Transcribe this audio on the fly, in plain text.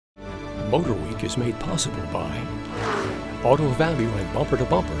MotorWeek is made possible by Auto Value and Bumper to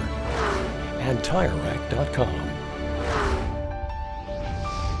Bumper and TireRack.com.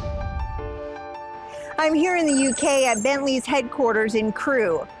 I'm here in the UK at Bentley's headquarters in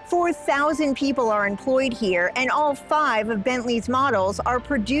Crewe. 4,000 people are employed here, and all 5 of Bentley's models are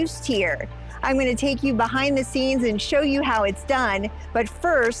produced here. I'm going to take you behind the scenes and show you how it's done, but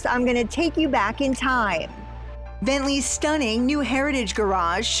first I'm going to take you back in time. Bentley's stunning new heritage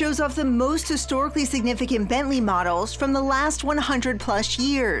garage shows off the most historically significant Bentley models from the last 100+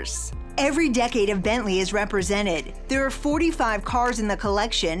 years. Every decade of Bentley is represented. There are 45 cars in the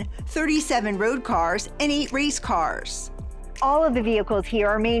collection, 37 road cars, and 8 race cars. All of the vehicles here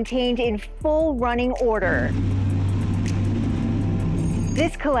are maintained in full running order.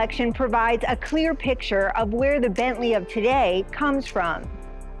 This collection provides a clear picture of where the Bentley of today comes from.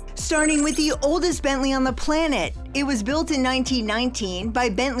 Starting with the oldest Bentley on the planet. It was built in 1919 by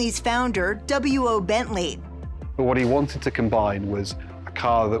Bentley's founder, W.O. Bentley. But what he wanted to combine was a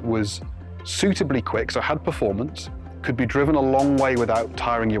car that was suitably quick, so had performance, could be driven a long way without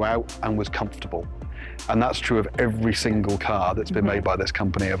tiring you out, and was comfortable. And that's true of every single car that's been made by this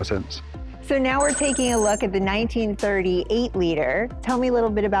company ever since. So now we're taking a look at the 1930 8-liter. Tell me a little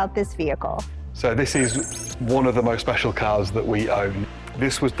bit about this vehicle. So this is one of the most special cars that we own.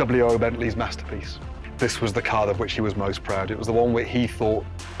 This was W.O. Bentley's masterpiece. This was the car of which he was most proud. It was the one where he thought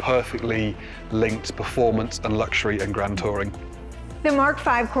perfectly linked performance and luxury and grand touring. The Mark V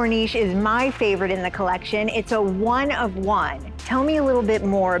Corniche is my favorite in the collection. It's a one of one. Tell me a little bit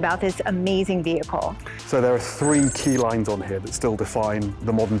more about this amazing vehicle. So there are 3 key lines on here that still define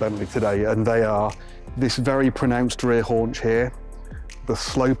the modern Bentley today, and they are this very pronounced rear haunch here, the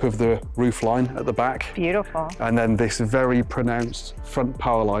slope of the roof line at the back. Beautiful. And then this very pronounced front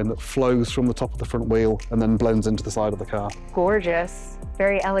power line that flows from the top of the front wheel and then blends into the side of the car. Gorgeous,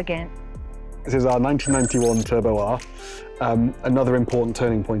 very elegant. This is our 1991 Turbo R, another important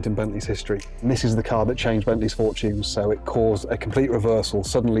turning point in Bentley's history. And this is the car that changed Bentley's fortunes, so it caused a complete reversal.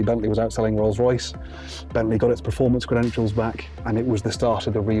 Suddenly Bentley was outselling Rolls-Royce, Bentley got its performance credentials back, and it was the start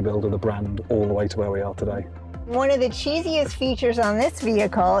of the rebuild of the brand all the way to where we are today. One of the cheesiest features on this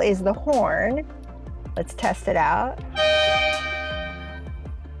vehicle is the horn. Let's test it out.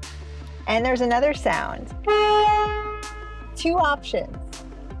 And there's another sound. 2 options.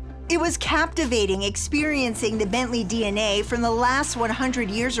 It was captivating experiencing the Bentley DNA from the last 100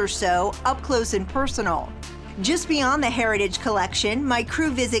 years or so up close and personal. Just beyond the Heritage Collection, my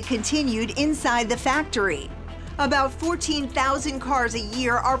Crewe visit continued inside the factory. About 14,000 cars a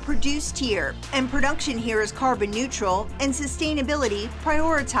year are produced here, and production here is carbon neutral and sustainability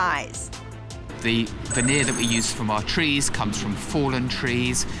prioritized. The veneer that we use from our trees comes from fallen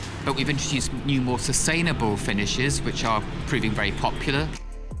trees, but we've introduced new, more sustainable finishes, which are proving very popular.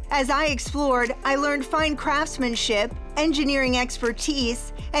 As I explored, I learned fine craftsmanship, engineering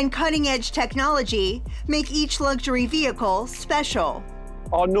expertise, and cutting-edge technology make each luxury vehicle special.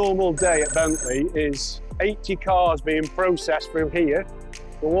 Our normal day at Bentley is 80 cars being processed through here.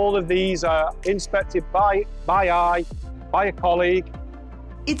 So all of these are inspected by eye, by a colleague.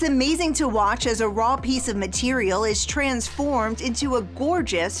 It's amazing to watch as a raw piece of material is transformed into a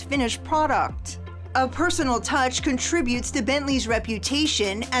gorgeous finished product. A personal touch contributes to Bentley's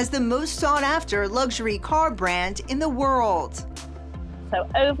reputation as the most sought-after luxury car brand in the world. So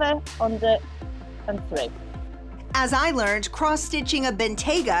over, under, and through. As I learned, cross-stitching a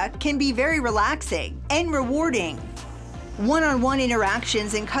Bentayga can be very relaxing and rewarding. One-on-one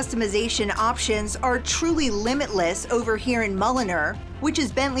interactions and customization options are truly limitless over here in Mulliner, which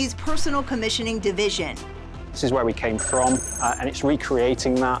is Bentley's personal commissioning division. This is where we came from, and it's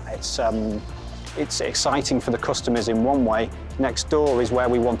recreating that. It's exciting for the customers in one way. Next door is where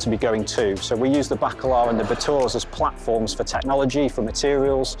we want to be going to. So we use the Baccarat and the Bators as platforms for technology, for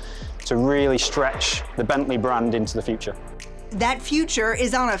materials, to really stretch the Bentley brand into the future. That future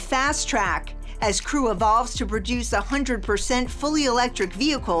is on a fast track as Crewe evolves to produce 100% fully electric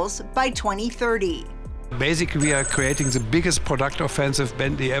vehicles by 2030. Basically, we are creating the biggest product offensive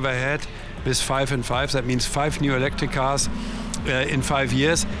Bentley ever had with 5 and 5. That means 5 new electric cars in 5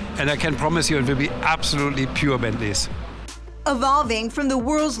 years, and I can promise you it will be absolutely pure Bentleys. Evolving from the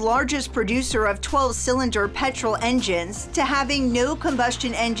world's largest producer of 12-cylinder petrol engines to having no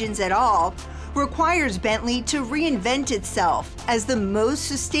combustion engines at all requires Bentley to reinvent itself as the most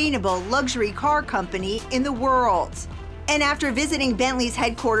sustainable luxury car company in the world. And after visiting Bentley's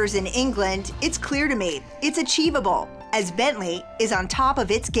headquarters in England, it's clear to me it's achievable, as Bentley is on top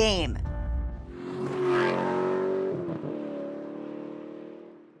of its game.